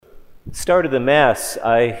At the start of the Mass,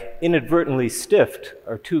 I inadvertently stiffed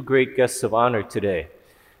our two great guests of honor today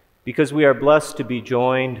because we are blessed to be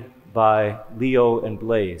joined by Leo and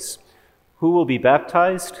Blaise, who will be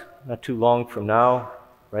baptized not too long from now,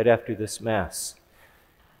 right after this Mass.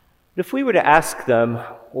 But if we were to ask them,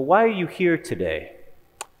 well, why are you here today?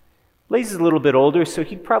 Blaise is a little bit older, so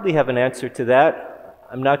he'd probably have an answer to that.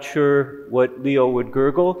 I'm not sure what Leo would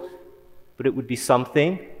gurgle, but it would be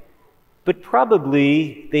something. But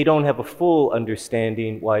probably they don't have a full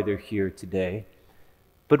understanding why they're here today.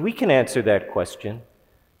 But we can answer that question.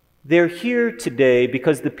 They're here today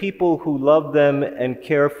because the people who love them and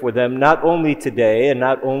care for them, not only today and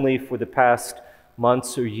not only for the past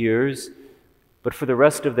months or years, but for the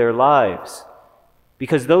rest of their lives,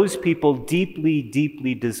 because those people deeply,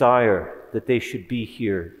 deeply desire that they should be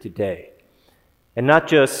here today. And not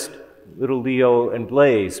just little Leo and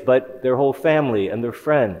Blaise, but their whole family and their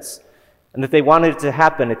friends. And that they wanted it to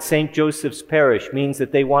happen at St. Joseph's Parish means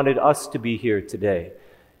that they wanted us to be here today.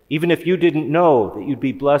 Even if you didn't know that you'd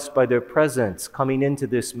be blessed by their presence coming into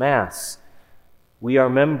this Mass, we are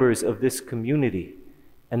members of this community,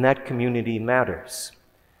 and that community matters.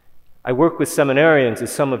 I work with seminarians, as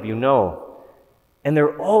some of you know, and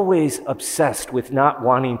they're always obsessed with not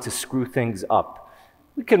wanting to screw things up.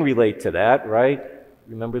 We can relate to that, right?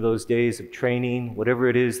 Remember those days of training, whatever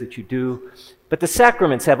it is that you do. But the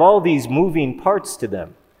sacraments have all these moving parts to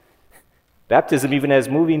them. Baptism even has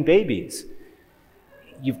moving babies.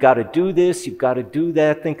 You've got to do this, you've got to do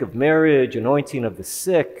that. Think of marriage, anointing of the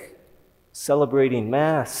sick, celebrating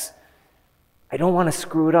Mass. I don't want to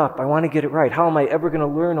screw it up. I want to get it right. How am I ever going to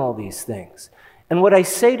learn all these things? And what I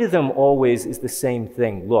say to them always is the same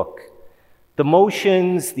thing. Look, the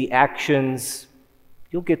motions, the actions,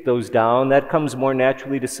 you'll get those down. That comes more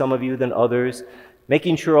naturally to some of you than others.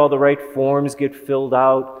 Making sure all the right forms get filled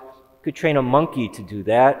out. You could train a monkey to do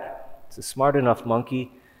that. It's a smart enough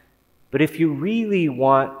monkey. But if you really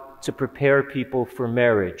want to prepare people for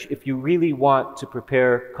marriage, if you really want to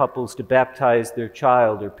prepare couples to baptize their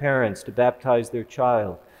child or parents to baptize their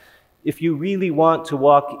child, if you really want to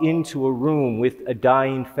walk into a room with a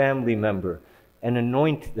dying family member and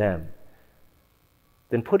anoint them,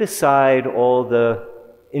 then put aside all the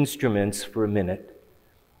instruments for a minute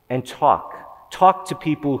and talk. Talk to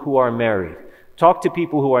people who are married. Talk to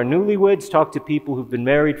people who are newlyweds. Talk to people who've been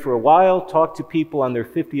married for a while. Talk to people on their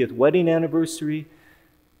 50th wedding anniversary.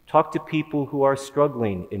 Talk to people who are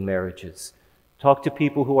struggling in marriages. Talk to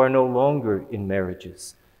people who are no longer in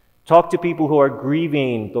marriages. Talk to people who are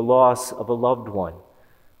grieving the loss of a loved one,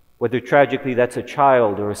 whether tragically that's a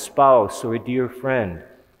child or a spouse or a dear friend.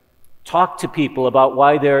 Talk to people about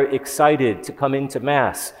why they're excited to come into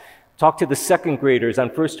Mass. Talk to the second graders on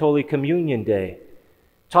First Holy Communion Day.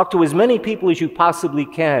 Talk to as many people as you possibly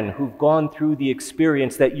can who've gone through the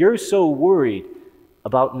experience that you're so worried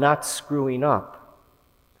about not screwing up.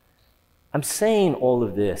 I'm saying all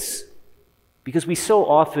of this because we so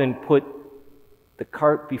often put the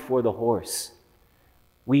cart before the horse.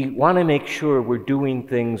 We want to make sure we're doing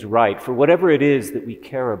things right for whatever it is that we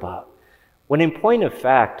care about. When in point of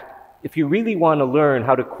fact, if you really want to learn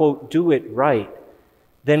how to, quote, do it right,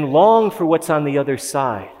 then long for what's on the other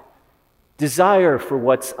side. Desire for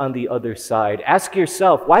what's on the other side. Ask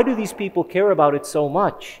yourself, why do these people care about it so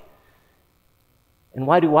much? And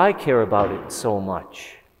why do I care about it so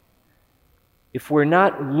much? If we're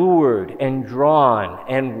not lured and drawn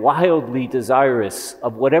and wildly desirous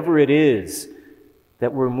of whatever it is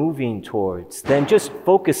that we're moving towards, then just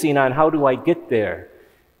focusing on how do I get there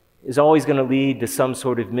is always going to lead to some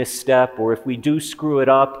sort of misstep, or if we do screw it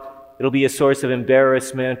up, it'll be a source of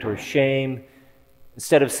embarrassment or shame.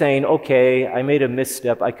 Instead of saying, okay, I made a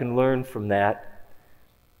misstep, I can learn from that.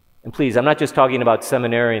 And please, I'm not just talking about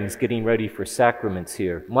seminarians getting ready for sacraments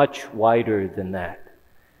here, much wider than that.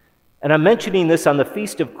 And I'm mentioning this on the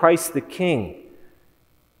Feast of Christ the King,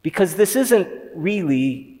 because this isn't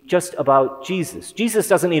really just about Jesus. Jesus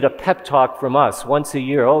doesn't need a pep talk from us once a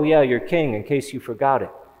year. Oh yeah, you're king, in case you forgot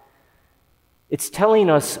it. It's telling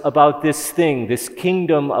us about this thing, this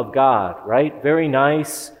kingdom of God, right? Very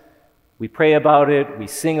nice. We pray about it, we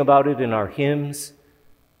sing about it in our hymns.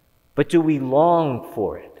 But do we long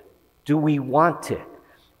for it? Do we want it?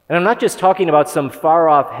 And I'm not just talking about some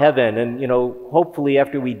far-off heaven and, hopefully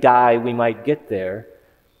after we die we might get there.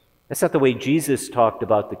 That's not the way Jesus talked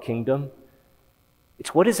about the kingdom.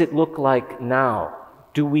 It's what does it look like now?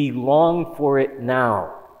 Do we long for it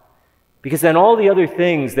now? Because then all the other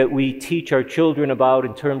things that we teach our children about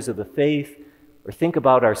in terms of the faith or think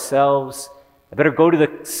about ourselves, I better go to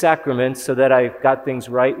the sacraments so that I've got things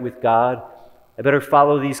right with God. I better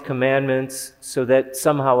follow these commandments so that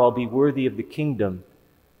somehow I'll be worthy of the kingdom.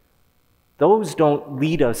 those don't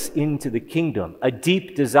lead us into the kingdom. A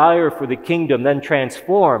deep desire for the kingdom then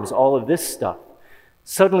transforms all of this stuff.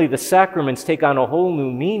 Suddenly the sacraments take on a whole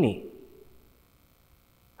new meaning.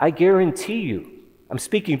 I guarantee you, I'm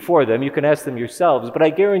speaking for them, you can ask them yourselves, but I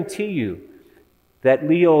guarantee you that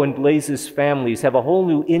Leo and Blaise's families have a whole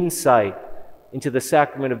new insight into the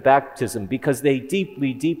sacrament of baptism because they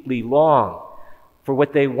deeply, deeply long for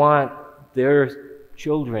what they want their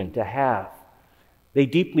children to have. They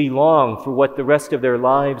deeply long for what the rest of their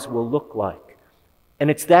lives will look like. And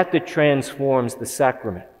it's that transforms the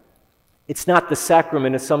sacrament. It's not the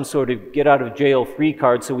sacrament as some sort of get-out-of-jail-free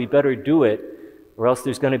card, so we better do it, or else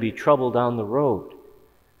there's going to be trouble down the road.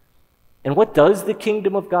 And what does the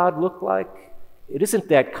kingdom of God look like? It isn't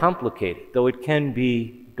that complicated, though it can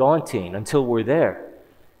be daunting until we're there.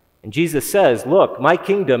 And Jesus says, look, my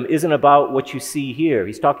kingdom isn't about what you see here.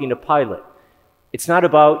 He's talking to Pilate. It's not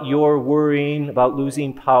about your worrying about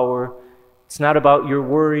losing power. It's not about your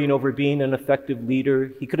worrying over being an effective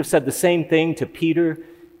leader. He could have said the same thing to Peter.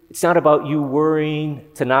 It's not about you worrying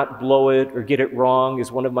to not blow it or get it wrong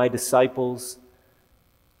as one of my disciples.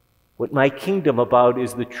 What my kingdom about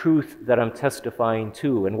is the truth that I'm testifying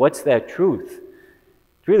to. And what's that truth?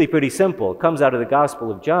 It's really pretty simple. It comes out of the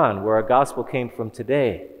Gospel of John, where our gospel came from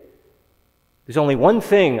today. There's only one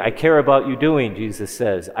thing I care about you doing, Jesus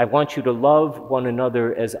says. I want you to love one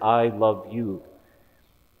another as I love you.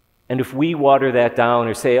 And if we water that down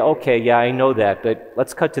or say, okay, yeah, I know that, but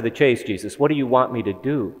let's cut to the chase, Jesus. What do you want me to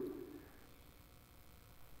do?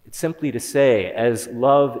 It's simply to say, as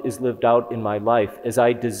love is lived out in my life, as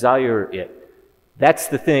I desire it. That's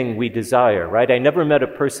the thing we desire, right? I never met a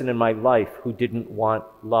person in my life who didn't want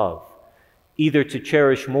love. Either to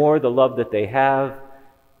cherish more the love that they have,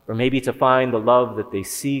 or maybe to find the love that they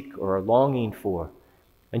seek or are longing for.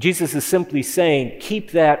 And Jesus is simply saying,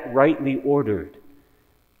 keep that rightly ordered.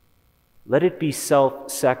 Let it be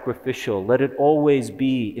self-sacrificial. Let it always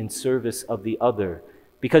be in service of the other,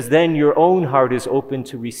 because then your own heart is open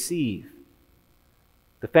to receive.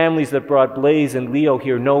 The families that brought Blaise and Leo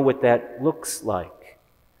here know what that looks like.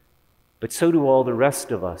 But so do all the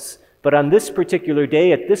rest of us. But on this particular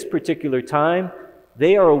day, at this particular time,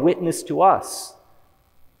 they are a witness to us,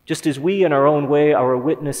 just as we in our own way are a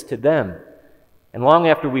witness to them. And long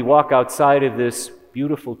after we walk outside of this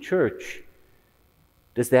beautiful church,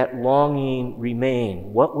 does that longing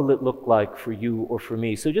remain? What will it look like for you or for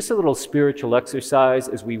me? So just a little spiritual exercise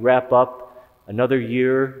as we wrap up another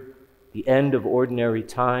year, the end of ordinary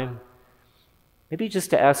time. Maybe just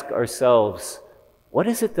to ask ourselves, what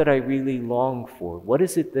is it that I really long for? What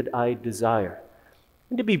is it that I desire?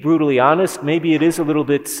 And to be brutally honest, maybe it is a little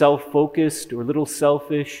bit self-focused or a little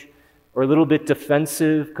selfish or a little bit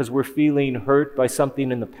defensive because we're feeling hurt by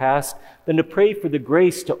something in the past. Then to pray for the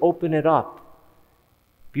grace to open it up.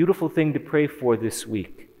 Beautiful thing to pray for this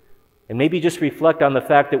week. And maybe just reflect on the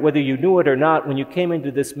fact that whether you knew it or not, when you came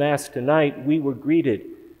into this Mass tonight, we were greeted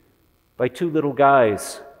by two little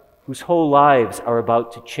guys whose whole lives are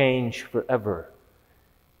about to change forever.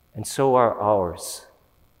 And so are ours.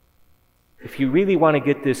 If you really want to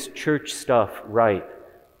get this church stuff right,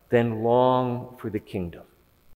 then long for the kingdom.